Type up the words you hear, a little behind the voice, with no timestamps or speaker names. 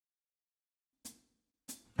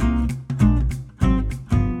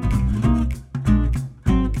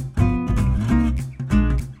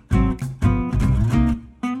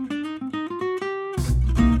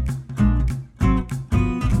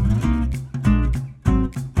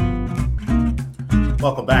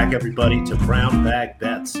Welcome back, everybody, to Brown Bag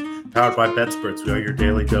Bets, powered by BetSperts. We are your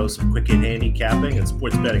daily dose of quick hit handicapping and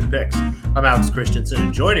sports betting picks. I'm Alex Christensen,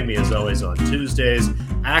 and joining me, as always, on Tuesdays,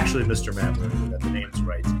 actually, Mr. Matt Rooney. We got the names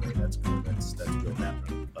right today. That's good. That's good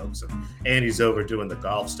happening, folks. And Andy's over doing the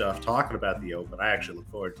golf stuff, talking about the Open. I actually look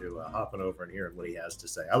forward to hopping over and hearing what he has to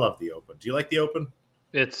say. I love the Open. Do you like the Open?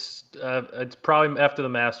 It's probably after the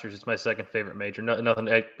Masters. It's my second favorite major. Nothing.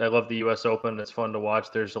 I love the U.S. Open. It's fun to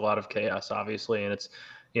watch. There's a lot of chaos, obviously, and it's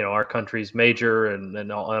our country's major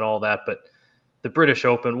and all that. But the British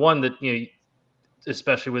Open, one that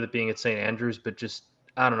especially with it being at St. Andrews, but just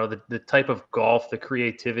I don't know the type of golf, the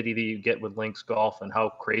creativity that you get with links golf, and how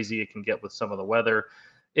crazy it can get with some of the weather.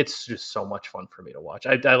 It's just so much fun for me to watch.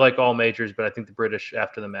 I like all majors, but I think the British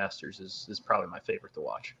after the Masters is probably my favorite to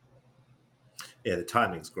watch. Yeah, the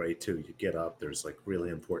timing's great too. You get up, there's like really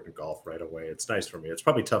important golf right away. It's nice for me. It's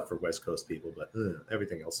probably tough for West Coast people, but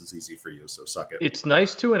everything else is easy for you. So suck it. It's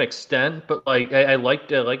nice to an extent, but like I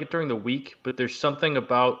like it during the week. But there's something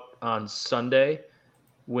about on Sunday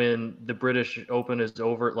when the British Open is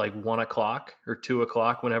over at like 1 o'clock or 2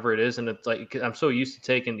 o'clock, whenever it is, and it's like I'm so used to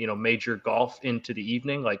taking major golf into the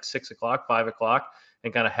evening, like 6 o'clock, 5 o'clock.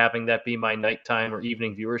 And kind of having that be my nighttime or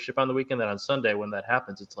evening viewership on the weekend. That on Sunday when that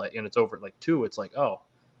happens, it's like, and it's over at like 2. It's like, oh,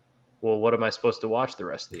 well, what am I supposed to watch the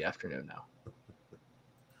rest of the afternoon now?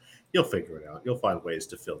 You'll figure it out. You'll find ways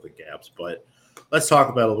to fill the gaps. But let's talk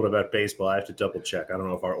about a little bit about baseball. I have to double check. I don't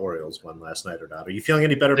know if our Orioles won last night or not. Are you feeling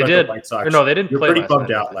any better about the White Sox? Or no, they didn't. You're play pretty last bummed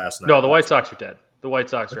night, out last night. No, the White Sox are dead. The White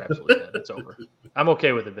Sox are absolutely dead. It's over. I'm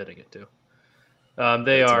okay with admitting it too.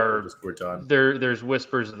 We're done. There's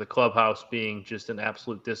whispers of the clubhouse being just an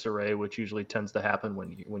absolute disarray, which usually tends to happen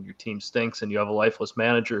when your team stinks and you have a lifeless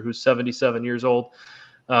manager who's 77 years old.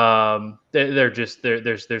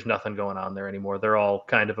 There's nothing going on there anymore. They're all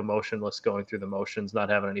kind of emotionless, going through the motions, not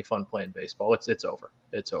having any fun playing baseball. It's over.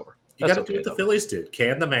 It's over. You got to do what the Phillies did.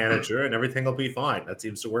 Can the manager, and everything will be fine. That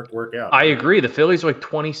seems to work out. I agree. The Phillies are like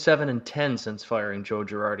 27-10 since firing Joe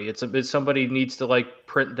Girardi. It's somebody needs to like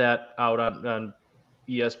print that out on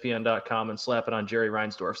ESPN.com and slap it on Jerry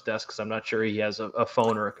Reinsdorf's desk, because I'm not sure he has a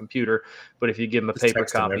phone or a computer. But if you give him a paper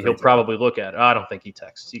copy, he'll probably look at it. I don't think he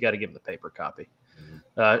texts. You got to give him the paper copy.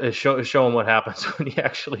 Show him what happens when you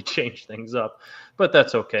actually change things up. But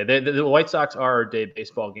that's okay. The White Sox are our day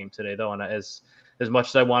baseball game today, though, and as much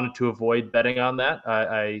as I wanted to avoid betting on that,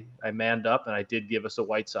 I manned up and I did give us a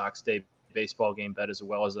White Sox day baseball game bet as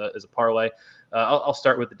well as a parlay. I'll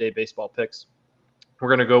start with the day baseball picks. We're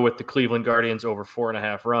going to go with the Cleveland Guardians over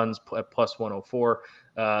 4.5 runs at plus 104.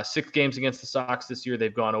 6 games against the Sox this year.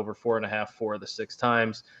 They've gone over 4.5 4 of the 6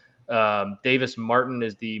 times. Davis Martin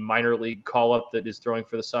is the minor league call-up that is throwing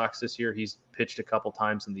for the Sox this year. He's pitched a couple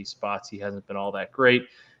times in these spots. He hasn't been all that great.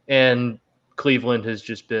 And Cleveland has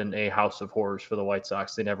just been a house of horrors for the White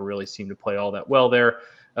Sox. They never really seem to play all that well there.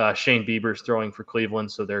 Shane Bieber's throwing for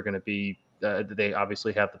Cleveland, so they're going to be they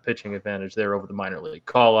obviously have the pitching advantage there over the minor league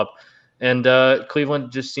call-up. And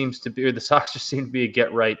Cleveland just seems to be, or the Sox just seem to be a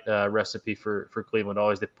get-right recipe for Cleveland.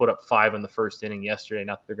 Always, they put up 5 in the first inning yesterday.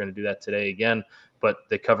 Not that they're going to do that today again, but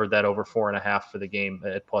they covered that over 4.5 for the game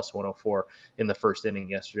at plus 104 in the first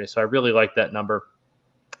inning yesterday. So I really like that number.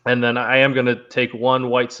 And then I am going to take one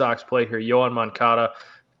White Sox play here, Yoan Moncada,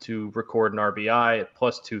 to record an RBI at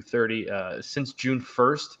plus 230. Since June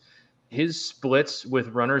 1st, his splits with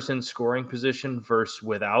runners in scoring position versus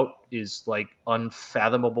without is like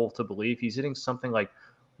unfathomable to believe. He's hitting something like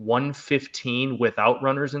 115 without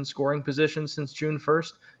runners in scoring position since June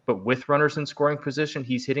 1st, but with runners in scoring position,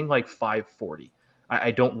 he's hitting like 540.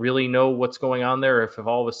 I don't really know what's going on there. If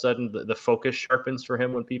all of a sudden the focus sharpens for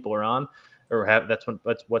him when people are on, or that's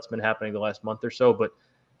what's been happening the last month or so. But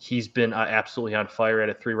he's been absolutely on fire. At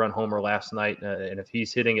a 3-run homer last night, and if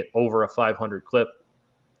he's hitting it over a 500 clip,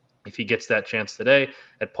 if he gets that chance today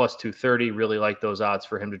at plus 230, really like those odds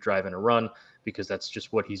for him to drive in a run, because that's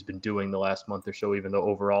just what he's been doing the last month or so, even though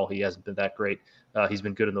overall he hasn't been that great. He's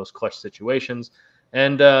been good in those clutch situations.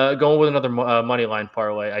 And going with another money line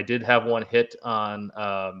parlay, I did have one hit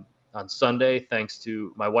on Sunday, thanks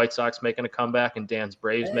to my White Sox making a comeback and Dan's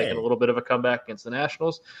Braves making a little bit of a comeback against the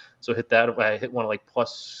Nationals. So hit that. I hit one like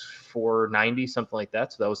plus 490, something like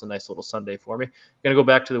that. So that was a nice little Sunday for me. Going to go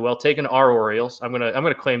back to the taking our Orioles. I'm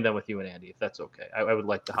gonna claim them with you and Andy, if that's okay. I would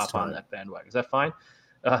like to hop on that bandwagon. Is that fine?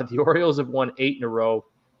 The Orioles have won 8 in a row.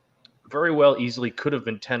 Very well, easily could have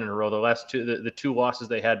been 10 in a row. The last two, the 2 losses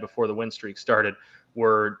they had before the win streak started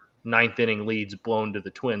were 9th inning leads blown to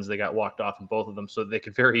the Twins. They got walked off in both of them, so they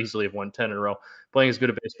could very easily have won 10 in a row. Playing as good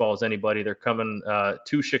a baseball as anybody. They're coming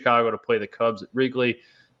to Chicago to play the Cubs at Wrigley.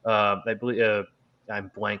 I believe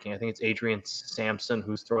I'm blanking. I think it's Adrian Sampson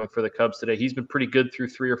who's throwing for the Cubs today. He's been pretty good through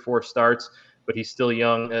 3 or 4 starts, but he's still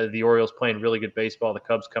young. The Orioles playing really good baseball. The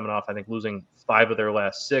Cubs coming off, I think, losing 5 of their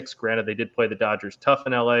last 6. Granted, they did play the Dodgers tough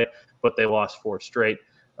in LA, but they lost 4 straight.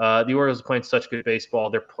 The Orioles are playing such good baseball.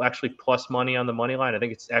 They're actually plus money on the money line. I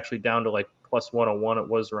think it's actually down to like plus 101. It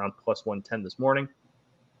was around plus 110 this morning.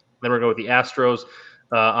 Then we're going with the Astros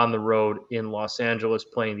on the road in Los Angeles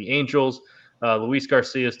playing the Angels. Luis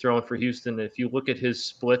Garcia is throwing for Houston. If you look at his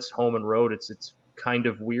splits, home and road, it's kind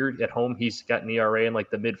of weird. At home, he's got an ERA in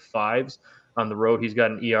like the mid-5s. On the road, he's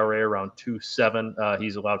got an ERA around 2.7.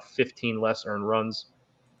 He's allowed 15 less earned runs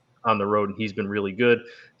on the road, and he's been really good.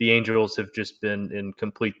 The Angels have just been in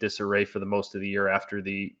complete disarray for the most of the year after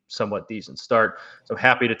the somewhat decent start. So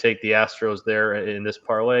happy to take the Astros there in this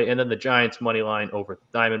parlay. And then the Giants money line over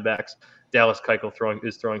the Diamondbacks. Dallas Keuchel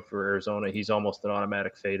is throwing for Arizona. He's almost an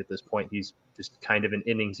automatic fade at this point. He's just kind of an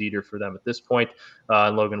innings eater for them at this point.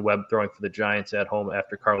 Logan Webb throwing for the Giants at home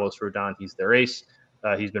after Carlos Rodon. He's their ace.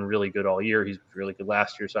 He's been really good all year. He's really good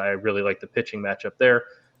last year, so I really like the pitching matchup there.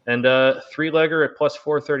 And 3-legger at plus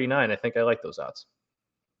 439. I think I like those odds.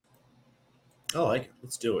 I like it.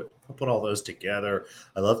 Let's do it. I'll put all those together.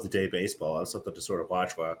 I love the day baseball. I have something to sort of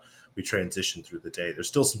watch while we transition through the day. There's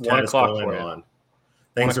still some tennis going on.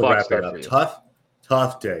 Things are wrapping up.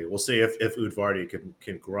 Tough day. We'll see if Udvardy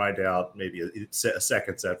can grind out maybe a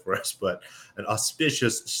second set for us, but an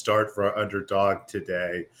auspicious start for our underdog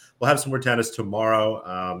today. We'll have some more tennis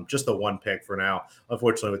tomorrow. Just the one pick for now.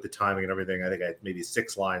 Unfortunately, with the timing and everything, I think I had maybe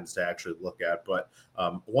 6 lines to actually look at, but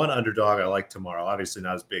one underdog I like tomorrow. Obviously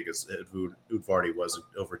not as big as Udvardy was,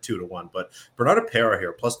 over 2-1, but Bernarda Pera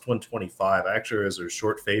here, plus 125. Actually is a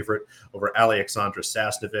short favorite over Alexandra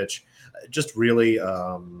Sasnovich. Just really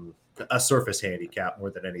a surface handicap more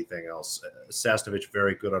than anything else. Sasnovich,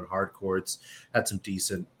 very good on hard courts, had some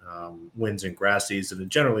decent wins in grass season, and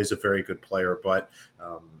generally is a very good player, but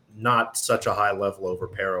not such a high level over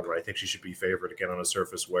Pera, where I think she should be favored again on a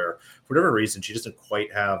surface where, for whatever reason, she doesn't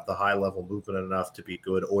quite have the high level movement enough to be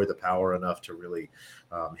good or the power enough to really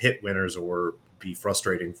hit winners or be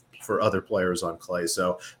frustrating for other players on clay.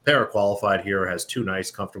 So Pera qualified here, has 2 nice,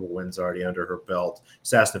 comfortable wins already under her belt.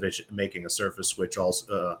 Sasnovich making a surface switch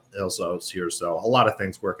also here. So a lot of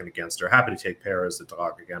things working against her. Happy to take Pera as the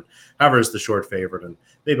dog again. However, is the short favorite, and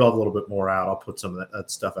maybe I'll have a little bit more out. I'll put some of that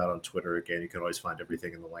stuff out on Twitter again. You can always find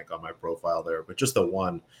everything in the link on my profile there. But just the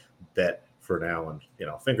one bet for now, and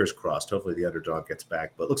fingers crossed. Hopefully the underdog gets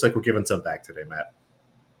back. But it looks like we're giving some back today, Matt.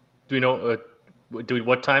 Do we know?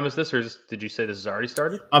 What time is this, or did you say this has already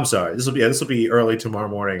started? I'm sorry. This will be early tomorrow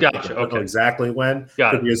morning. Gotcha. I don't know exactly when.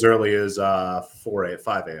 Could be as early as 5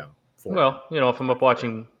 a.m. Well, if I'm up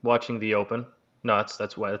watching the Open. No,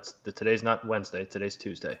 that's why today's not Wednesday. Today's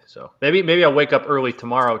Tuesday. So maybe I'll wake up early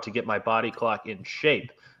tomorrow to get my body clock in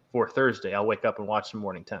shape for Thursday. I'll wake up and watch some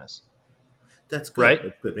morning tennis. That's good. Right?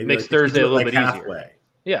 That's good. Maybe makes Thursday a little bit halfway. Easier.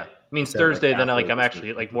 Yeah. Means Thursday, then I'm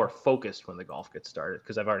actually more focused when the golf gets started,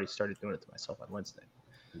 because I've already started doing it to myself on Wednesday.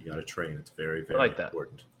 You got to train. It's very, very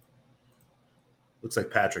important. Looks like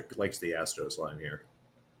Patrick likes the Astros line here.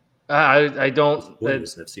 I don't.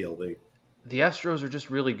 CLV. The Astros are just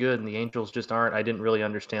really good, and the Angels just aren't. I didn't really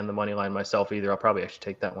understand the money line myself either. I'll probably actually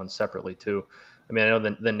take that one separately too. I mean, I know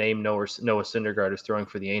the name Noah Syndergaard is throwing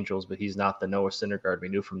for the Angels, but he's not the Noah Syndergaard we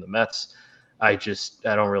knew from the Mets. I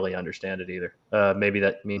don't really understand it either. Maybe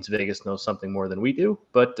that means Vegas knows something more than we do,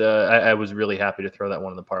 but I was really happy to throw that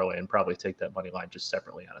one in the parlay and probably take that money line just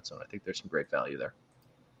separately on its own. I think there's some great value there.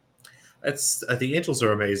 The Angels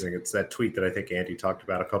are amazing. It's that tweet that I think Andy talked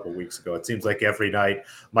about a couple of weeks ago. It seems like every night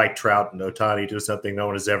Mike Trout and Ohtani do something no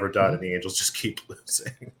one has ever done, and the Angels just keep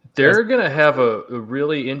losing. They're going to have a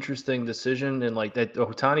really interesting decision, and like that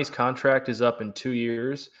Ohtani's contract is up in 2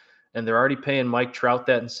 years. And they're already paying Mike Trout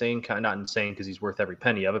that insane – not insane because he's worth every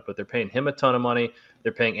penny of it, but they're paying him a ton of money.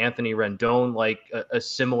 They're paying Anthony Rendon like a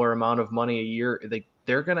similar amount of money a year.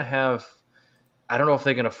 They're going to have – I don't know if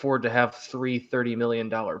they can afford to have 3 $30 million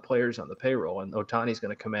players on the payroll, and Ohtani's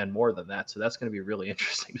going to command more than that. So that's going to be a really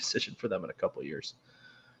interesting decision for them in a couple of years.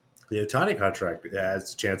 The Ohtani contract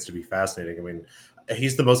has a chance to be fascinating. I mean,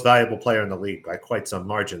 he's the most valuable player in the league by quite some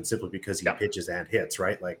margin, simply because he pitches and hits,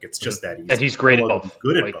 right? Like, it's just that easy. And he's great at both. He's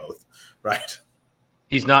good at both, right?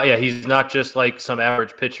 He's not just like some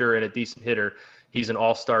average pitcher and a decent hitter. He's an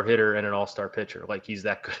all-star hitter and an all-star pitcher. Like, he's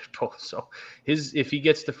that good at both. So if he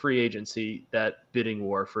gets to free agency, that bidding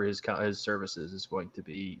war for his services is going to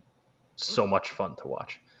be so much fun to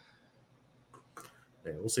watch.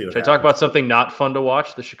 Yeah, we'll see what Should happens. I talk about something not fun to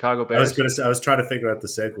watch? The Chicago Bears. I was trying to figure out the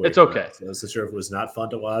segue. It's okay. I wasn't sure if it was not fun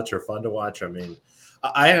to watch or fun to watch. I mean,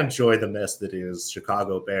 I enjoy the mess that is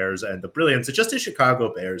Chicago Bears and the brilliance of just as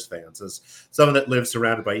Chicago Bears fans, as someone that lives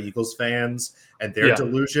surrounded by Eagles fans and their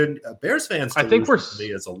delusion. Bears fans, I think to me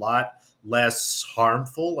is a lot less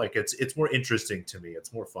harmful. Like it's more interesting to me.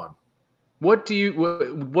 It's more fun. What do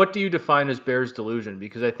you define as Bears delusion?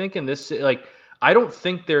 Because I think in this, like, I don't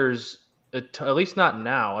think there's at least not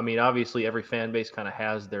now. I mean, obviously every fan base kind of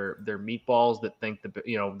has their meatballs that think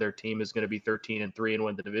their team is going to be 13-3 and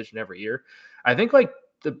win the division every year. I think like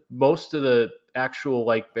most of the actual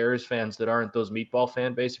like Bears fans that aren't those meatball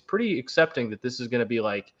fan base are pretty accepting that this is going to be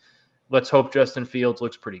like, let's hope Justin Fields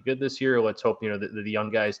looks pretty good this year. Let's hope the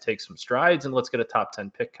young guys take some strides and let's get a top 10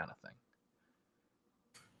 pick kind of thing.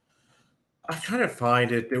 I kind of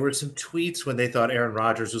find it. There were some tweets when they thought Aaron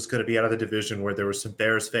Rodgers was going to be out of the division where there were some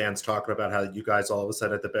Bears fans talking about how you guys all of a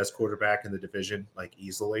sudden had the best quarterback in the division, like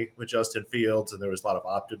easily with Justin Fields. And there was a lot of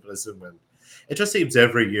optimism. And it just seems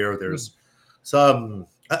every year there's some,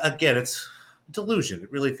 again, it's delusion.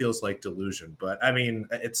 It really feels like delusion. But I mean,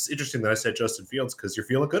 it's interesting that I said Justin Fields because you're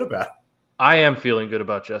feeling good about it. I am feeling good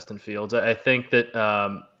about Justin Fields. I think that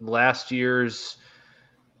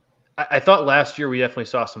I thought last year we definitely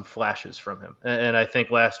saw some flashes from him. And I think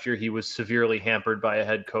last year he was severely hampered by a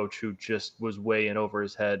head coach who just was way in over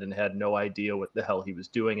his head and had no idea what the hell he was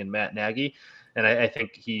doing in Matt Nagy. And I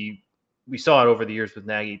think we saw it over the years with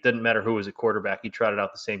Nagy. It didn't matter who was a quarterback. He trotted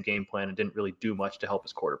out the same game plan and didn't really do much to help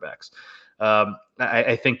his quarterbacks.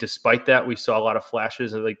 I think despite that, we saw a lot of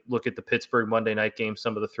flashes. Like look at the Pittsburgh Monday night game,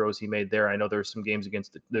 some of the throws he made there. I know there were some games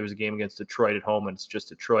there was a game against Detroit at home and it's just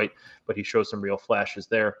Detroit, but he showed some real flashes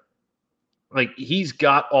there. Like he's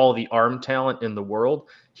got all the arm talent in the world.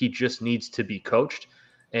 He just needs to be coached.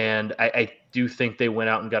 And I do think they went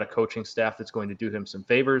out and got a coaching staff that's going to do him some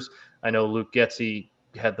favors. I know Luke Getsy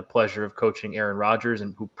had the pleasure of coaching Aaron Rodgers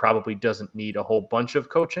and who probably doesn't need a whole bunch of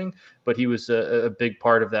coaching, but he was a big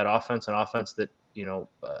part of that offense, an offense that,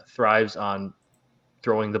 thrives on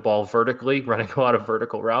throwing the ball vertically, running a lot of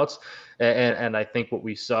vertical routes. And I think what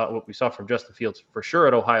we saw from Justin Fields for sure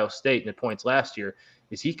at Ohio State and at points last year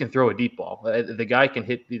is he can throw a deep ball. The guy can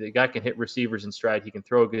hit receivers in stride. He can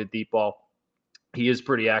throw a good deep ball. He is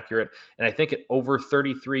pretty accurate. And I think at over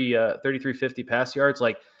 3,350 pass yards,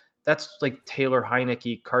 like that's like Taylor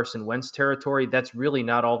Heineke, Carson Wentz territory. That's really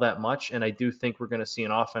not all that much. And I do think we're going to see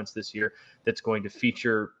an offense this year that's going to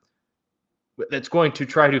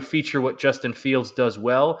try to feature what Justin Fields does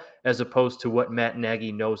well, as opposed to what Matt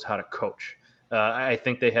Nagy knows how to coach. I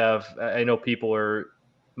think I know people are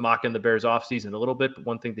mocking the Bears offseason a little bit, but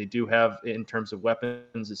one thing they do have in terms of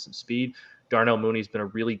weapons is some speed. Darnell Mooney's been a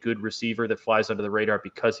really good receiver that flies under the radar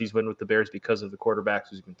because he's been with the Bears because of the quarterbacks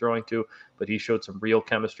he's been throwing to, but he showed some real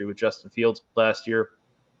chemistry with Justin Fields last year.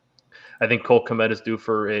 I think Cole Kmet is due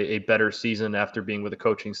for a better season after being with a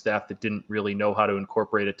coaching staff that didn't really know how to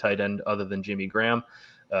incorporate a tight end other than Jimmy Graham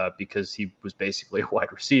because he was basically a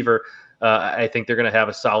wide receiver. I think they're going to have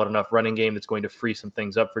a solid enough running game that's going to free some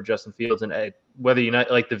things up for Justin Fields. And whether you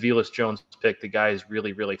not like the Velus Jones pick, the guy is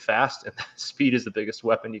really, really fast, and speed is the biggest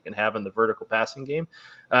weapon you can have in the vertical passing game.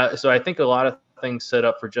 So I think a lot of things set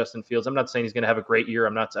up for Justin Fields. I'm not saying he's going to have a great year.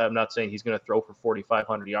 I'm not saying he's going to throw for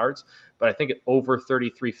 4,500 yards, but I think at over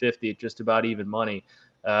 3,350 at just about even money,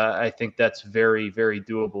 I think that's very, very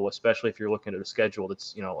doable, especially if you're looking at a schedule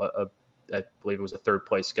that's, I believe it was a third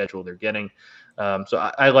place schedule they're getting.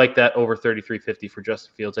 So I like that over 3,350 for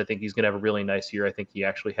Justin Fields. I think he's going to have a really nice year. I think he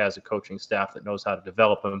actually has a coaching staff that knows how to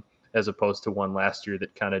develop him, as opposed to one last year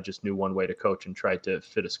that kind of just knew one way to coach and tried to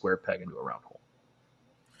fit a square peg into a round hole.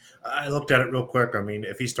 I looked at it real quick. I mean,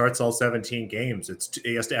 if he starts all 17 games,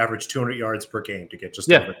 he has to average 200 yards per game to get just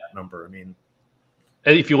over that number. I mean,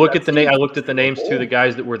 and if you look at the name, I looked at the names too, the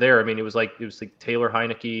guys that were there. I mean, it was like Taylor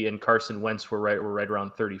Heineke and Carson Wentz were right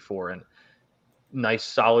around 34, and nice,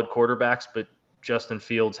 solid quarterbacks. But Justin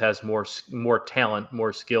Fields has more talent,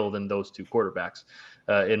 more skill than those two quarterbacks,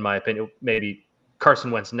 in my opinion. Maybe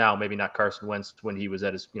Carson Wentz now, maybe not Carson Wentz when he was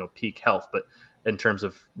at his peak health, but in terms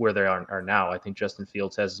of where they are now, I think Justin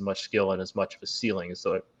Fields has as much skill and as much of a ceiling,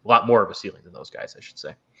 so a lot more of a ceiling than those guys, I should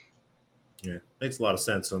say. Yeah, makes a lot of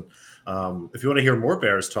sense. And if you want to hear more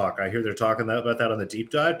Bears talk, I hear they're talking about that on the deep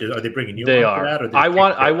dive. Are they bringing you on for that? Or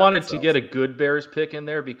I wanted to get a good Bears pick in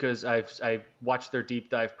there because I watched their deep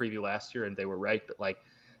dive preview last year and they were right, but like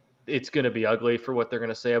it's going to be ugly for what they're going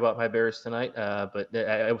to say about my Bears tonight.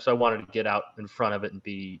 So I wanted to get out in front of it and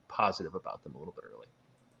be positive about them a little bit early.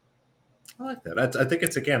 I like that. I think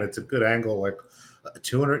it's a good angle, like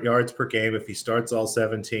 200 yards per game if he starts all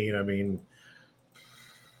 17. I mean,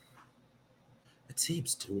 It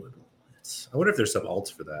seems doable. I wonder if there's some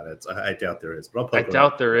alts for that. I doubt there is, but I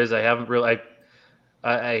doubt there is. I haven't really.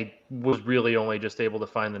 I was really only just able to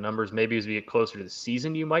find the numbers. Maybe as we get closer to the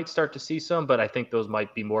season, you might start to see some, but I think those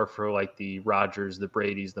might be more for like the Rodgers, the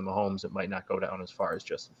Bradys, the Mahomes. It might not go down as far as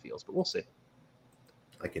Justin Fields, but we'll see.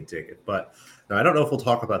 I can dig it. But now, I don't know if we'll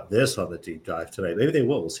talk about this on the deep dive today. Maybe they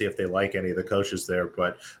will. We'll see if they like any of the coaches there.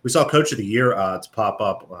 But we saw Coach of the Year odds pop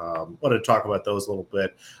up. Wanted to talk about those a little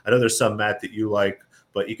bit. I know there's some, Matt, that you like,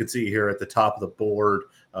 but you can see here at the top of the board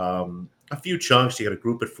a few chunks. You got a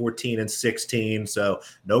group at 14 and 16, so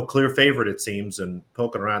no clear favorite, it seems. And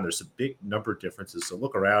poking around, there's a big number differences. So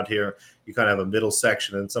look around here. You kind of have a middle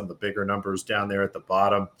section and some of the bigger numbers down there at the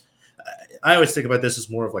bottom. I always think about this as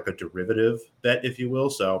more of like a derivative bet, if you will.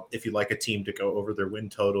 So if you like a team to go over their win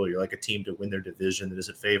total, you like a team to win their division that is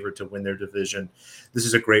a favorite to win their division, this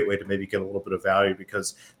is a great way to maybe get a little bit of value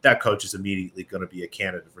because that coach is immediately going to be a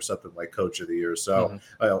candidate for something like Coach of the Year. So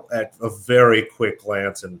at a very quick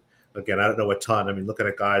glance, and again, I don't know a ton. I mean, looking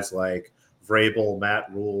at guys like Vrabel,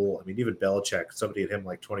 Matt Rule, I mean, even Belichick, somebody at him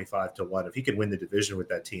like 25-1. If he can win the division with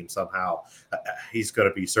that team somehow, he's going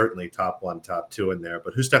to be certainly top 1, top 2 in there.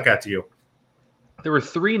 But who stuck out to you? There were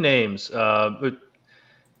 3 names,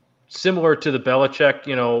 similar to the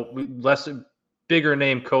Belichick, bigger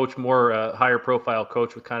name coach, more higher profile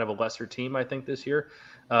coach with kind of a lesser team, I think, this year.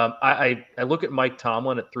 I look at Mike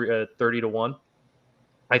Tomlin at 30-1.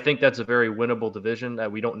 I think that's a very winnable division.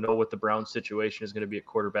 We don't know what the Browns situation is going to be at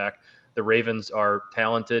quarterback. The Ravens are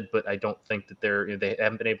talented, but I don't think that they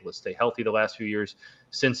haven't been able to stay healthy the last few years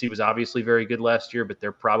since he was obviously very good last year, but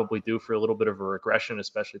they're probably due for a little bit of a regression,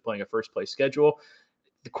 especially playing a first place schedule.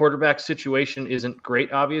 The quarterback situation isn't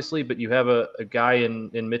great, obviously, but you have a guy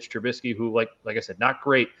in Mitch Trubisky who, like I said, not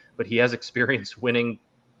great, but he has experience winning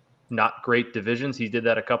not great divisions. He did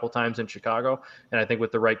that a couple times in Chicago. And I think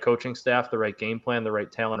with the right coaching staff, the right game plan, the right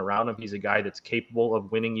talent around him, he's a guy that's capable of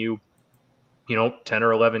winning you 10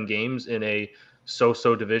 or 11 games in a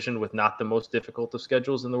so-so division with not the most difficult of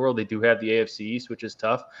schedules in the world. They do have the AFC East, which is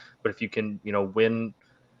tough. But if you can, win,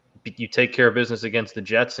 you take care of business against the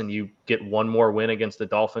Jets and you get one more win against the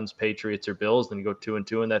Dolphins, Patriots, or Bills, then you go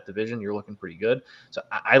 2-2 in that division, you're looking pretty good. So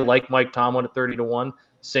I like Mike Tomlin at 30-1.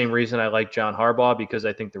 Same reason I like John Harbaugh, because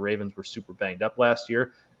I think the Ravens were super banged up last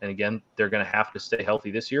year. And again, they're going to have to stay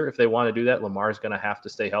healthy this year. If they want to do that, Lamar's going to have to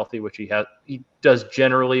stay healthy, which he does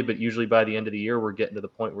generally, but usually by the end of the year, we're getting to the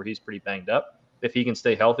point where he's pretty banged up. If he can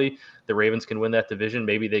stay healthy, the Ravens can win that division.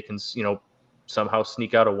 Maybe they can, somehow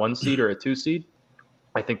sneak out a 1 seed or a 2 seed.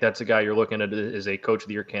 I think that's a guy you're looking at as a Coach of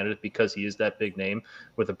the Year candidate because he is that big name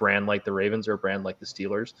with a brand like the Ravens or a brand like the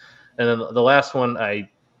Steelers. And then the last one I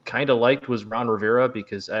kind of liked was Ron Rivera,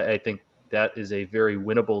 because I think that is a very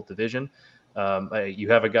winnable division. You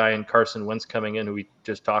have a guy in Carson Wentz coming in who we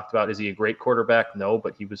just talked about. Is he a great quarterback? No,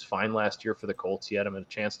 but he was fine last year for the Colts. He had him a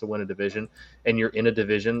chance to win a division. And you're in a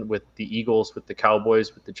division with the Eagles, with the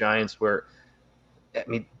Cowboys, with the Giants, where,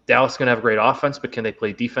 Dallas is going to have a great offense, but can they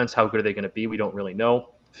play defense? How good are they going to be? We don't really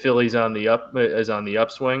know. Philly's on the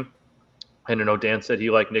upswing. I don't know. Dan said he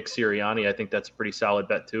liked Nick Sirianni. I think that's a pretty solid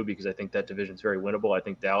bet too, because I think that division is very winnable. I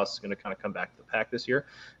think Dallas is going to kind of come back to the pack this year.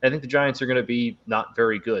 And I think the Giants are going to be not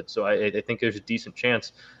very good. So I think there's a decent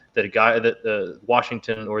chance that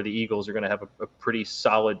Washington or the Eagles are going to have a pretty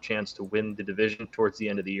solid chance to win the division towards the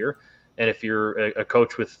end of the year. And if you're a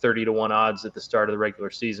coach with 30-1 odds at the start of the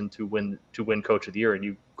regular season to win Coach of the Year and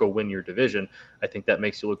you go win your division, I think that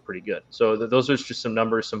makes you look pretty good. So those are just some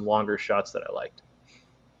numbers, some longer shots that I liked.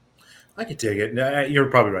 I could dig it. You're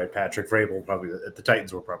probably right, Patrick. Vrabel the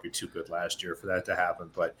Titans were probably too good last year for that to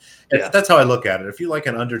happen. But that's how I look at it. If you like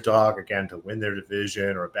an underdog, again, to win their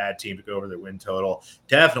division or a bad team to go over their win total,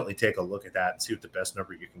 definitely take a look at that and see what the best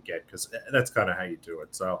number you can get, because that's kind of how you do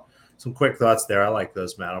it. So some quick thoughts there. I like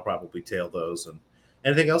those, Matt. I'll probably tail those. And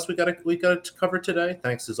anything else we got to cover today?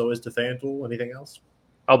 Thanks as always to FanDuel. Anything else?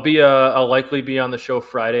 I'll likely be on the show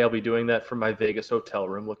Friday. I'll be doing that from my Vegas hotel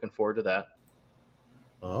room. Looking forward to that.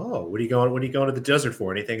 Oh, what are you going to the desert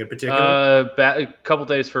for? Anything in particular? A couple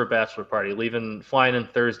days for a bachelor party. Flying in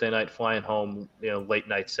Thursday night, flying home, late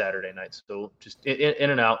night Saturday night. So just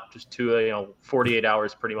in and out, just 48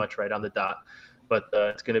 hours pretty much right on the dot. But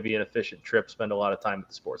it's going to be an efficient trip. Spend a lot of time at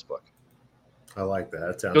the sports book. I like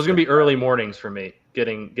that. Those are going to be early mornings for me.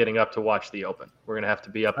 Getting up to watch the Open. We're going to have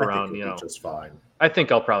to be up around. Just fine. I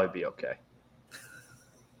think I'll probably be okay.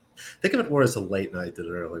 Think of it more as a late night than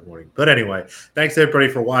an early morning. But anyway, thanks everybody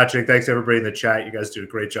for watching. Thanks everybody in the chat. You guys do a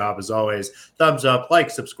great job as always. Thumbs up,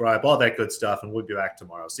 like, subscribe, all that good stuff. And we'll be back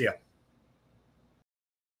tomorrow. See ya.